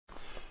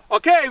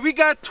Okay, we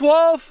got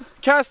 12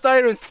 cast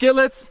iron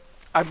skillets.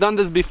 I've done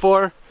this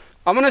before.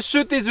 I'm gonna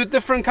shoot these with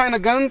different kind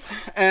of guns,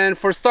 and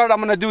for start I'm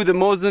gonna do the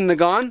Mosin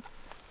Nagant,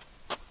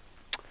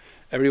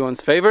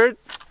 everyone's favorite.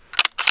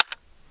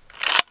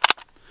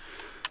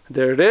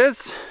 There it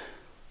is.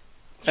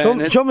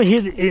 Show me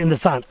here in the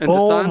sun.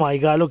 Oh my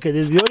God, look at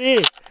this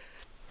beauty.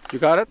 You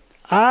got it?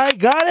 I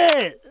got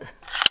it.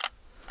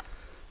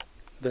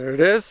 There it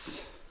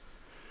is.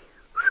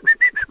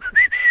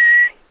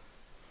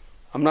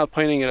 I'm not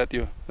pointing it at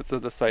you, it's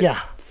at the side.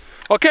 Yeah.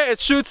 Okay, it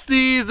shoots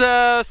these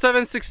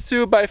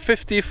 7.62 by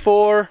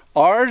 54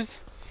 Rs.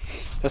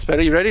 That's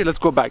better, you ready? Let's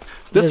go back.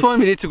 This one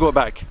we need to go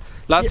back.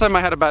 Last time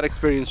I had a bad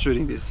experience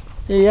shooting these.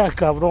 Yeah,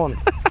 cabron.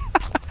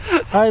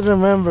 I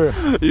remember.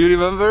 You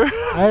remember?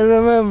 I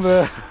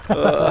remember.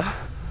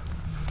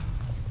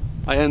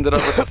 I ended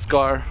up with a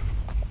scar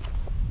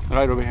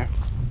right over here.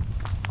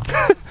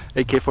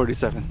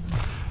 AK-47.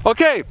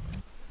 Okay.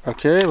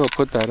 Okay, we'll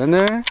put that in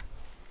there.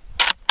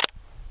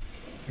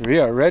 We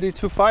are ready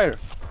to fire.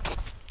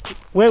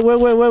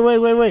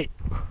 Wait.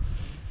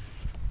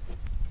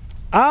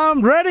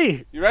 I'm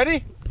ready. You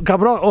ready?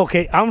 Cabron,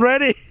 okay, I'm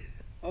ready.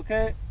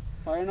 Okay,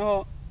 fire in the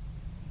hole.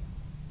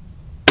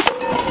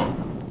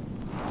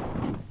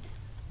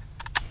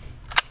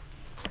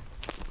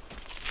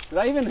 Did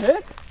I even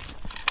hit?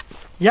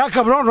 Yeah,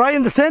 cabron, right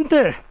in the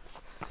center.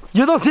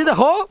 You don't see the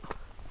hole?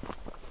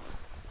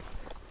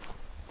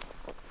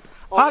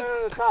 On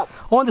the top.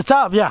 On the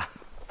top, yeah.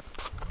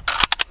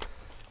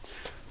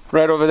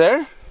 Right over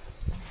there.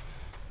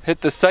 Hit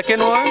the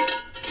second one.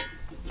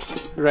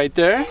 Right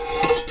there.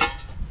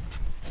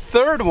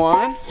 Third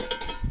one.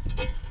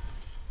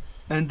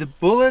 And the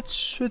bullet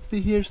should be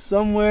here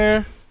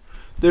somewhere.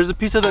 There's a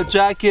piece of the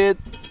jacket.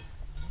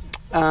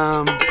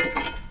 There's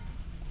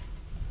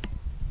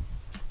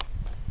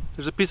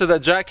a piece of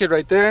that jacket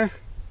right there.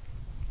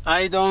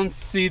 I don't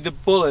see the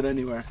bullet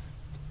anywhere.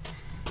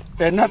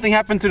 And nothing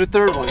happened to the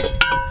third one.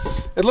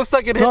 It looks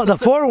like it hit the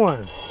fourth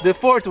one. The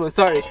fourth one,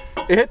 sorry.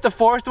 It hit the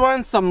fourth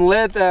one, some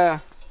lead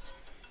on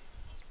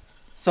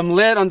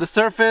the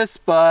surface,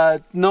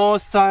 but no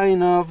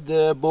sign of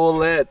the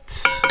bullet.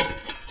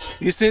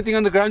 You see anything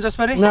on the ground, just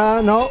buddy?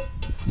 No.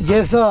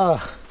 Just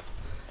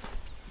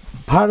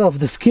part of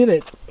the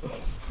skillet.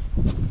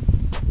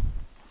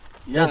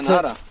 Yeah,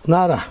 nada.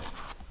 Nada.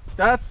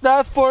 That's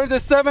that for the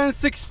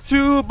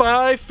 7.62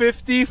 by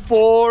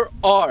 54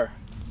 R.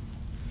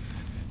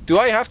 Do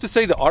I have to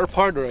say the R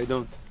part or I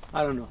don't?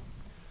 I don't know.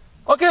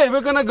 Okay,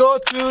 we're gonna go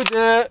to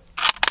the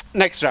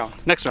next round.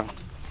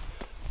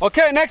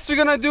 Okay, next we're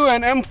gonna do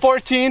an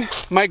M14.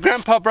 My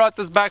grandpa brought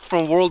this back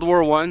from World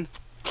War I.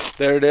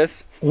 There it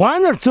is.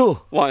 One or two?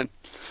 One.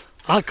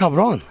 Ah,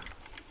 cabron.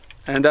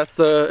 And that's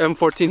the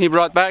M14 he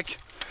brought back.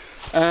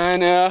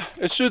 And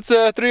it shoots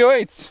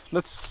 308s.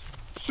 Let's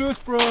shoot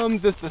from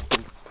this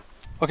distance.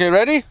 Okay,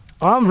 ready?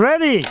 I'm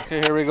ready.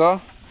 Okay, here we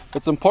go.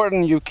 It's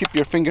important you keep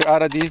your finger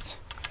out of these.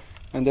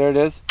 And there it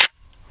is.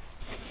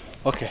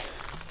 Okay.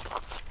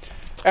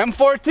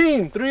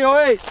 M14,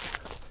 308.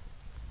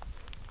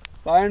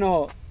 Fire in the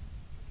hole.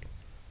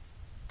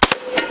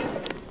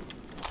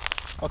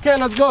 Okay,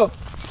 let's go.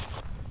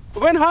 It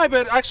went high,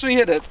 but actually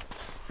hit it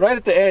right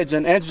at the edge,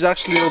 and edge is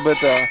actually a little bit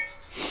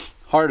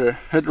harder.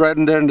 Hit right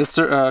in there in this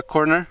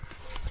corner.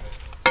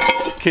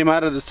 Came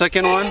out of the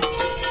second one.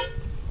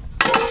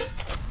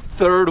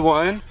 Third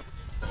one.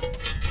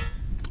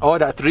 Oh,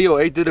 that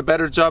 308 did a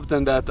better job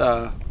than that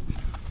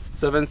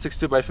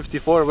 7.62 by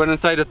 54. Went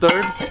inside the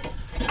third.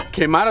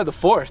 Came out of the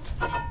fourth.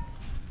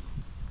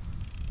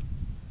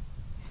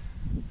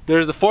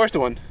 There's the fourth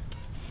one.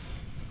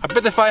 I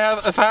bet if I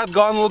had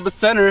gone a little bit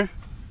center,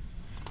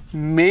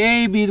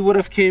 maybe it would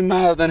have came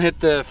out and hit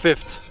the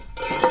fifth,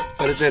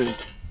 but it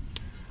didn't.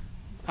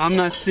 I'm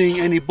not seeing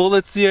any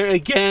bullets here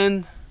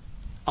again,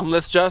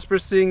 unless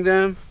Jasper's seeing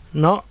them.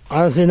 No,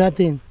 I don't see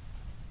nothing.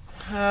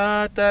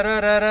 They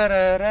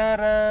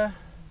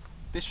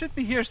should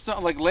be here,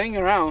 like laying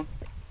around.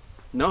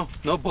 No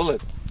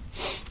bullet.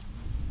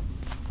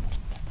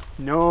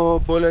 No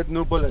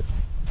bullet.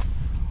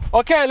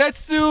 Okay,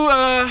 let's do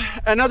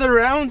another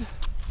round.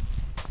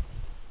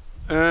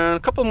 A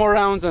couple more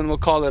rounds and we'll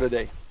call it a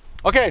day.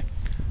 Okay,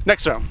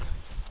 next round.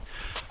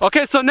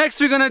 Okay, so next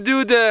we're gonna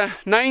do the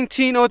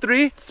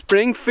 1903,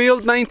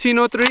 Springfield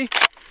 1903.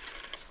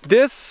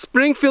 This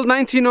Springfield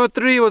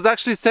 1903 was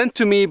actually sent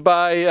to me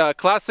by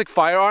Classic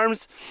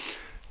Firearms.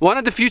 One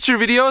of the future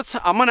videos,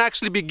 I'm gonna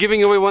actually be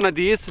giving away one of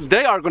these.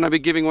 They are gonna be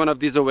giving one of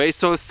these away.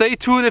 So stay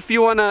tuned if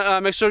you wanna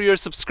make sure you're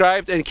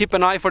subscribed and keep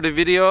an eye for the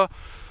video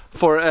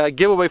for a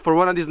giveaway for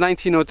one of these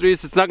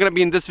 1903s. It's not gonna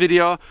be in this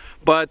video,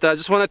 but I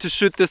just wanted to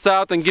shoot this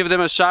out and give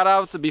them a shout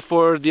out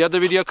before the other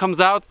video comes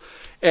out.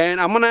 And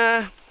I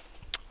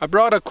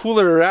brought a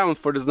cooler around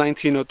for this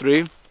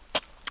 1903.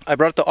 I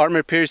brought the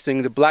armor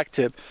piercing, the black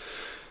tip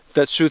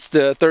that shoots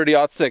the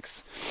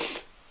 30-06.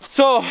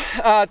 So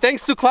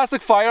thanks to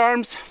Classic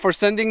Firearms for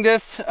sending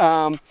this.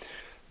 The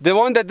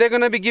one that they're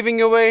gonna be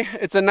giving away,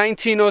 it's a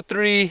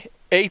 1903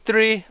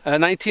 A3,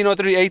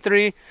 1903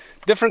 A3,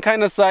 different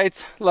kind of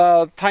sights,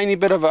 tiny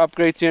bit of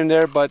upgrades here and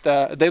there, but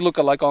they look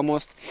alike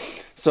almost.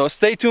 So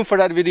stay tuned for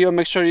that video,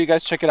 make sure you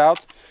guys check it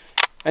out.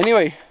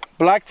 Anyway,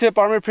 black tip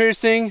armor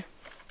piercing.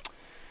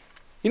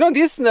 You know,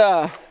 these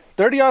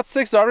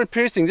 30-06 armor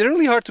piercing, they're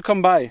really hard to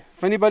come by.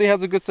 If anybody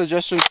has a good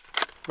suggestion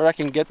where I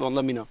can get one,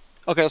 let me know.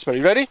 Okay, let's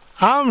ready. Ready?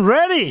 I'm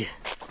ready.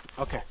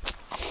 Okay,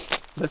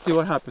 let's see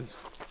what happens.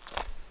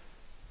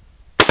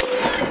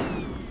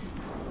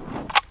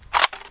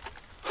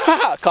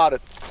 Haha, caught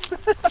it.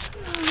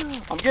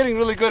 I'm getting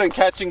really good at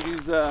catching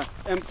these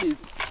empty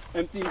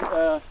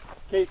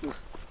cases.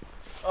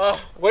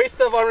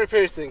 Waste of armor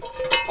piercing.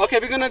 Okay,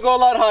 we're gonna go a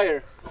lot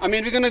higher. I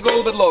mean, we're gonna go a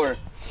little bit lower.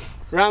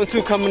 Round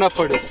 2 coming up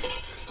for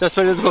this. Just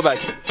ready, let's go back.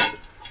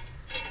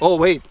 Oh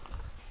wait,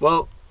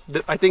 well,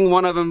 I think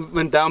one of them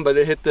went down, but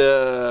it hit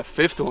the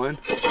 5th one.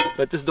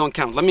 But this don't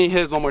count. Let me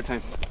hit it one more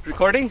time.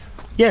 Recording?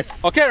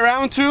 Yes. Okay,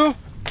 round 2.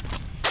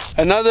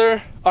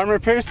 Another armor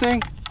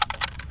piercing.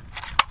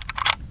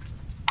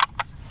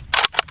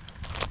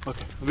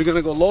 Okay, we're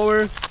gonna go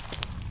lower.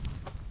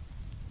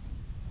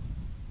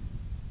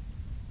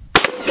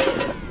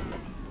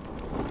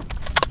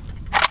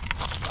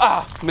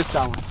 Ah, missed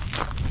that one.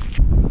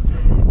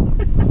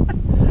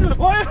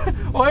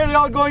 Why are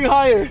y'all going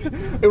higher?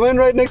 It went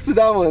right next to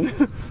that one.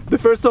 The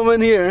first one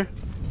went here.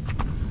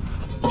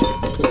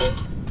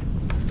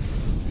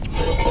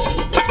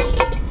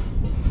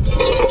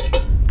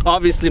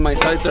 Obviously my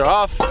sights are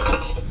off.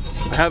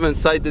 I haven't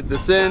sighted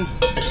this in,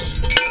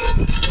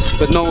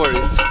 but no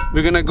worries.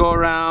 We're gonna go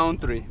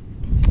around 3.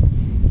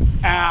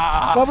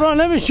 Ah! Cabron,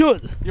 let me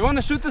shoot. You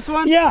wanna shoot this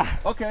one? Yeah.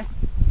 Okay.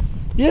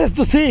 Yes,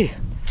 to see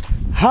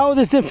how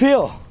does it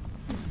feel.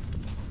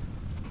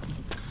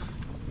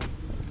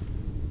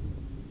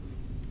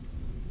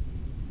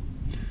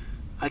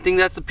 I think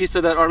that's a piece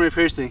of that armor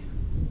piercing.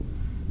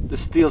 The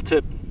steel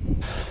tip.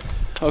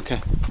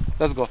 Okay,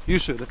 let's go. You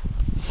shoot it.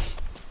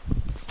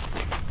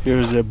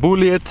 Here's a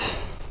bullet.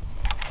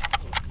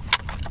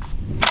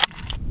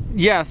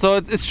 Yeah, so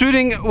it's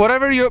shooting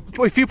whatever you.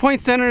 If you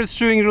point center, it's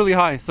shooting really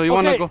high. So you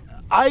wanna go.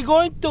 I'm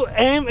going to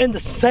aim in the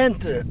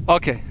center.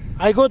 Okay.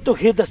 I go to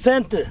hit the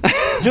center.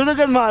 You don't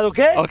get mad,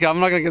 okay? Okay, I'm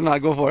not gonna get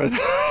mad. Go for it.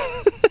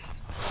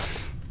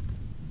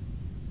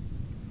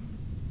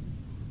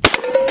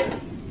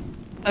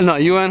 No,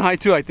 you went high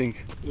too, I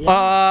think.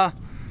 Yeah.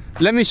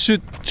 Let me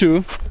shoot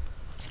 2.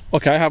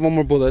 Okay, I have one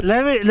more bullet.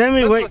 Let me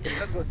wait.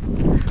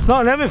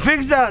 No, let me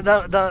fix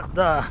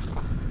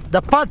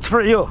the parts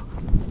for you.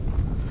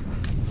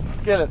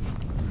 Skillets.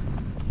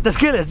 The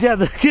skillets, yeah,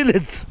 the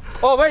skillets.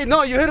 Oh wait,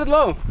 no, you hit it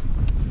low.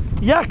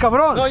 Yeah,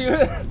 cabron. No, you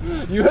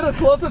hit it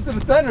closer to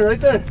the center,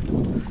 right there.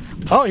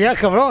 Oh yeah,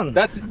 cabron.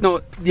 That's no,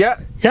 yeah.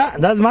 Yeah,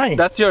 that's mine.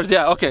 That's yours,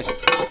 yeah. Okay,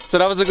 so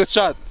that was a good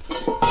shot.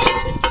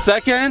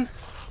 Second,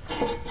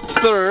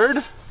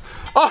 third.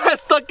 Oh,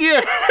 it's stuck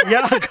here.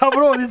 Yeah,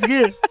 cabron, it's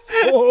here.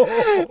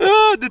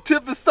 Oh, the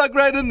tip is stuck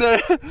right in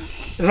there.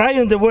 Right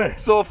in the where?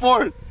 So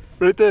 4th,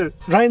 right there.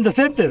 Right in the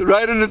center.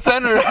 Right in the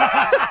center.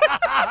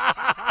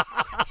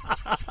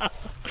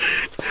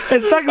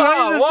 It's stuck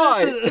right in the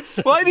why? center.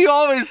 Why do you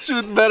always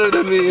shoot better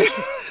than me?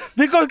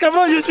 Because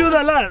cabron, you shoot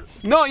a lot.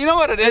 No, you know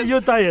what it is? And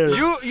you're tired.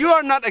 You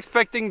are not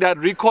expecting that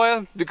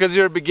recoil because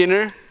you're a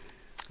beginner.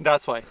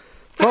 That's why.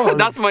 Oh.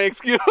 That's my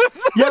excuse.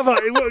 Yeah, but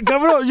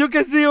cabron, you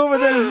can see over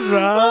there.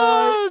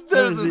 Right.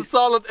 There's a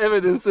solid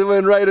evidence. It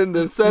went right in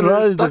the center.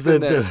 Right in the stuck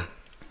in center. there.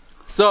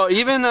 So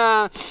even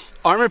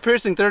armor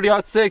piercing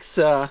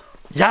 30-06.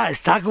 Yeah, it's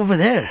stuck over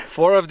there.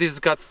 4 of these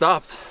got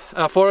stopped.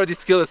 4 of these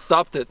skillets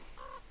stopped it.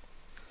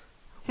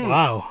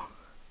 Wow.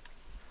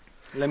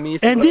 Let me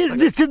see. And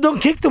this still don't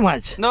kick too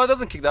much. No, it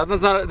doesn't kick. That it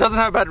doesn't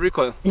have bad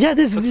recoil. Yeah,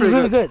 this is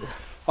really good.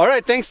 All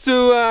right, thanks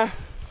to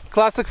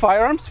Classic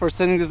Firearms for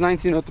sending this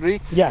 1903.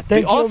 Yeah, thank you.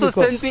 They also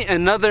sent me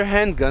another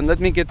handgun. Let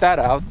me get that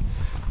out.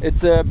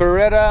 It's a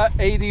Beretta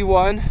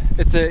 81.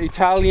 It's an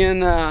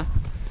Italian.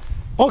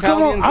 Oh,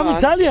 come on! I'm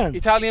Italian.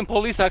 Italian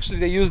police actually,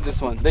 they used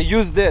this one. They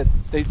used it.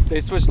 They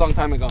switched a long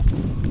time ago.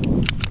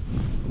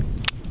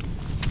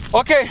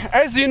 Okay,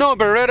 as you know,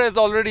 Beretta is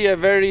already a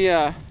very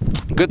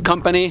good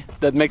company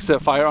that makes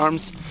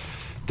firearms.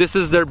 This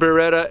is their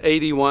Beretta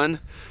 81.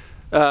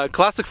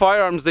 Classic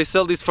Firearms, they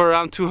sell these for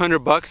around 200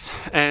 bucks,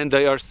 and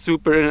they are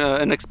super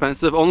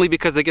inexpensive, only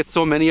because they get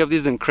so many of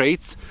these in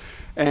crates,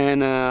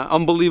 and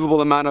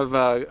unbelievable amount of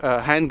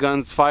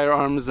handguns,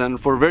 firearms,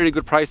 and for very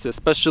good prices,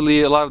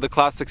 especially a lot of the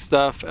classic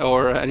stuff,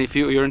 and if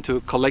you're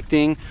into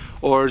collecting,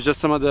 or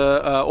just some of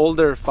the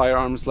older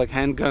firearms like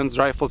handguns,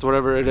 rifles,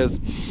 whatever it is.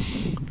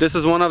 This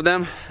is one of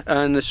them,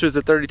 and it shoots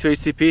a 32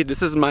 ACP.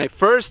 This is my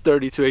first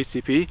 32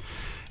 ACP,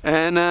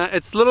 and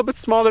it's a little bit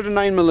smaller than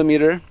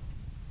 9mm.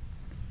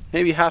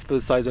 Maybe half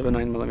the size of a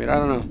 9mm, I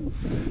don't know.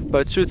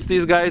 But it shoots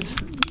these guys.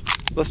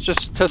 Let's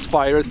just test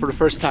fire it for the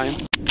first time.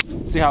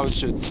 See how it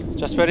shoots.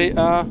 Just ready?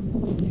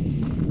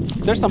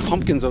 There's some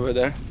pumpkins over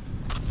there.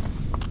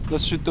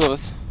 Let's shoot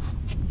those.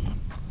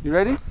 You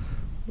ready?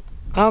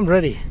 I'm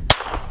ready.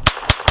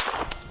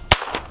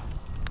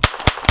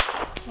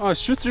 Oh, it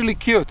shoots really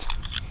cute.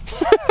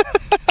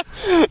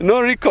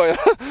 No recoil.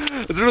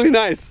 It's really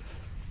nice.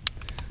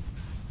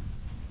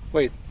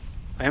 Wait,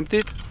 I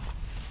emptied?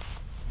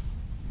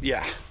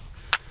 Yeah.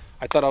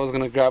 I thought I was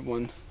gonna grab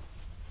one.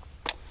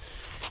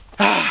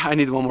 I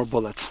need one more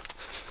bullet.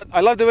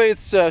 I love the way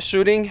it's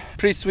shooting.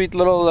 Pretty sweet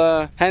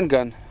little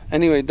handgun.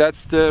 Anyway,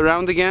 that's the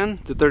round again,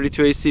 the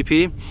 32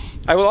 ACP.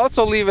 I will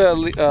also leave a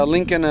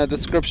link in the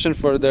description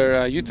for their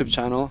YouTube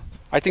channel.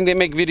 I think they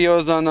make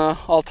videos on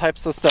all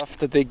types of stuff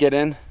that they get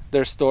in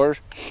their store,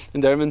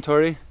 in their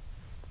inventory.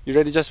 You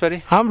ready, Just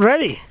Ready? I'm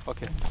ready.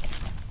 Okay.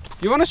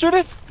 You want to shoot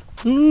it?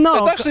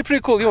 No. It's actually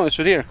pretty cool. You want to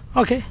shoot here?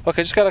 Okay.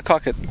 Okay, just gotta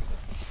cock it.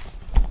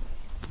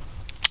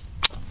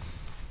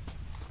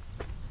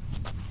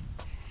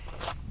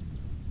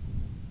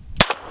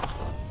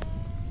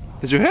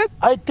 Did you hit?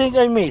 I think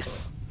I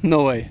missed.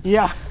 No way.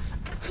 Yeah.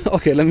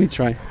 Okay, let me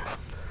try.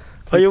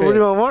 Are you Okay. ready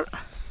one more?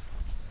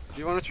 Do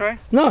you want to try?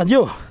 No,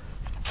 you.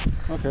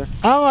 Okay.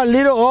 I'm a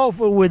little off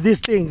with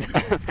these things.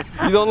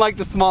 You don't like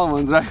the small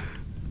ones, right?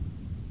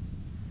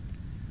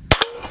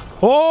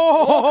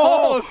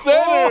 Oh,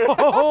 center!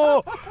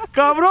 Oh,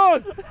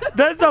 cabron,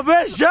 that's the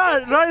best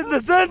shot, right in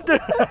the center.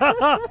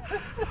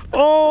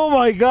 Oh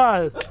my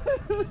God.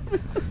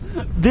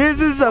 This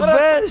is the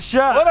best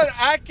shot. What an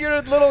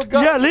accurate little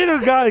gun. Yeah, little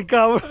guy,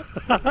 cabron.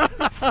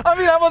 I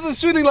mean, I wasn't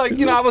shooting like,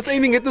 you know, I was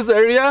aiming at this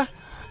area,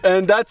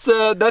 and that's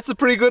a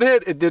pretty good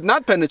hit. It did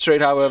not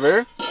penetrate,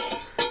 however.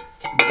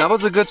 But that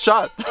was a good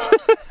shot.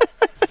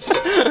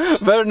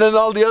 Better than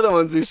all the other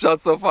ones we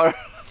shot so far.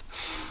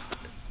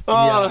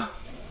 Yeah.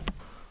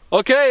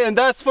 Okay, and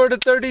that's for the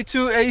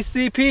 32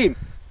 ACP.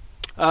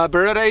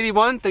 Beretta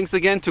 81, thanks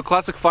again to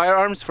Classic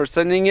Firearms for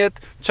sending it.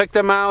 Check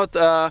them out.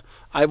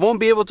 I won't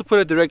be able to put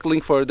a direct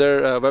link for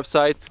their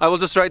website. I will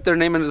just write their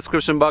name in the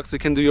description box. You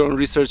can do your own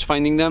research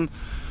finding them.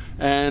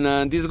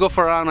 And these go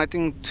for around, I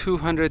think,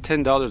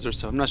 $210 or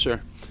so. I'm not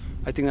sure.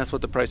 I think that's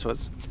what the price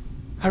was.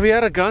 Are we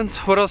out of guns?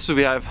 What else do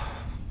we have?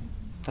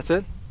 That's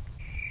it?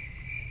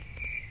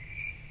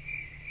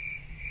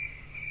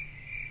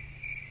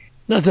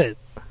 That's it.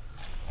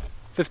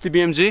 50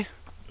 BMG?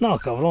 No,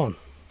 cabron.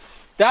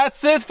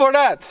 That's it for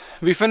that.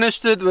 We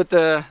finished it with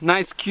a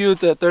nice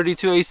cute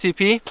 32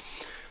 ACP.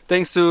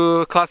 Thanks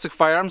to Classic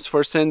Firearms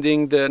for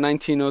sending the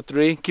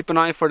 1903. Keep an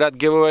eye for that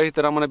giveaway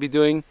that I'm gonna be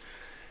doing.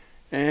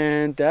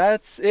 And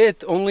that's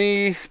it.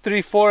 Only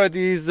 3-4 of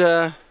these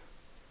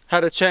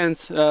had a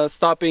chance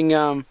stopping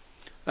on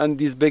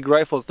these big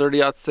rifles,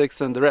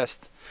 30-06 and the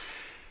rest.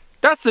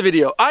 That's the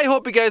video. I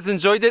hope you guys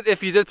enjoyed it.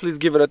 If you did, please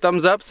give it a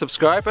thumbs up,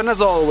 subscribe, and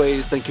as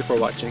always, thank you for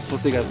watching. We'll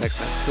see you guys next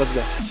time. Let's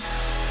go.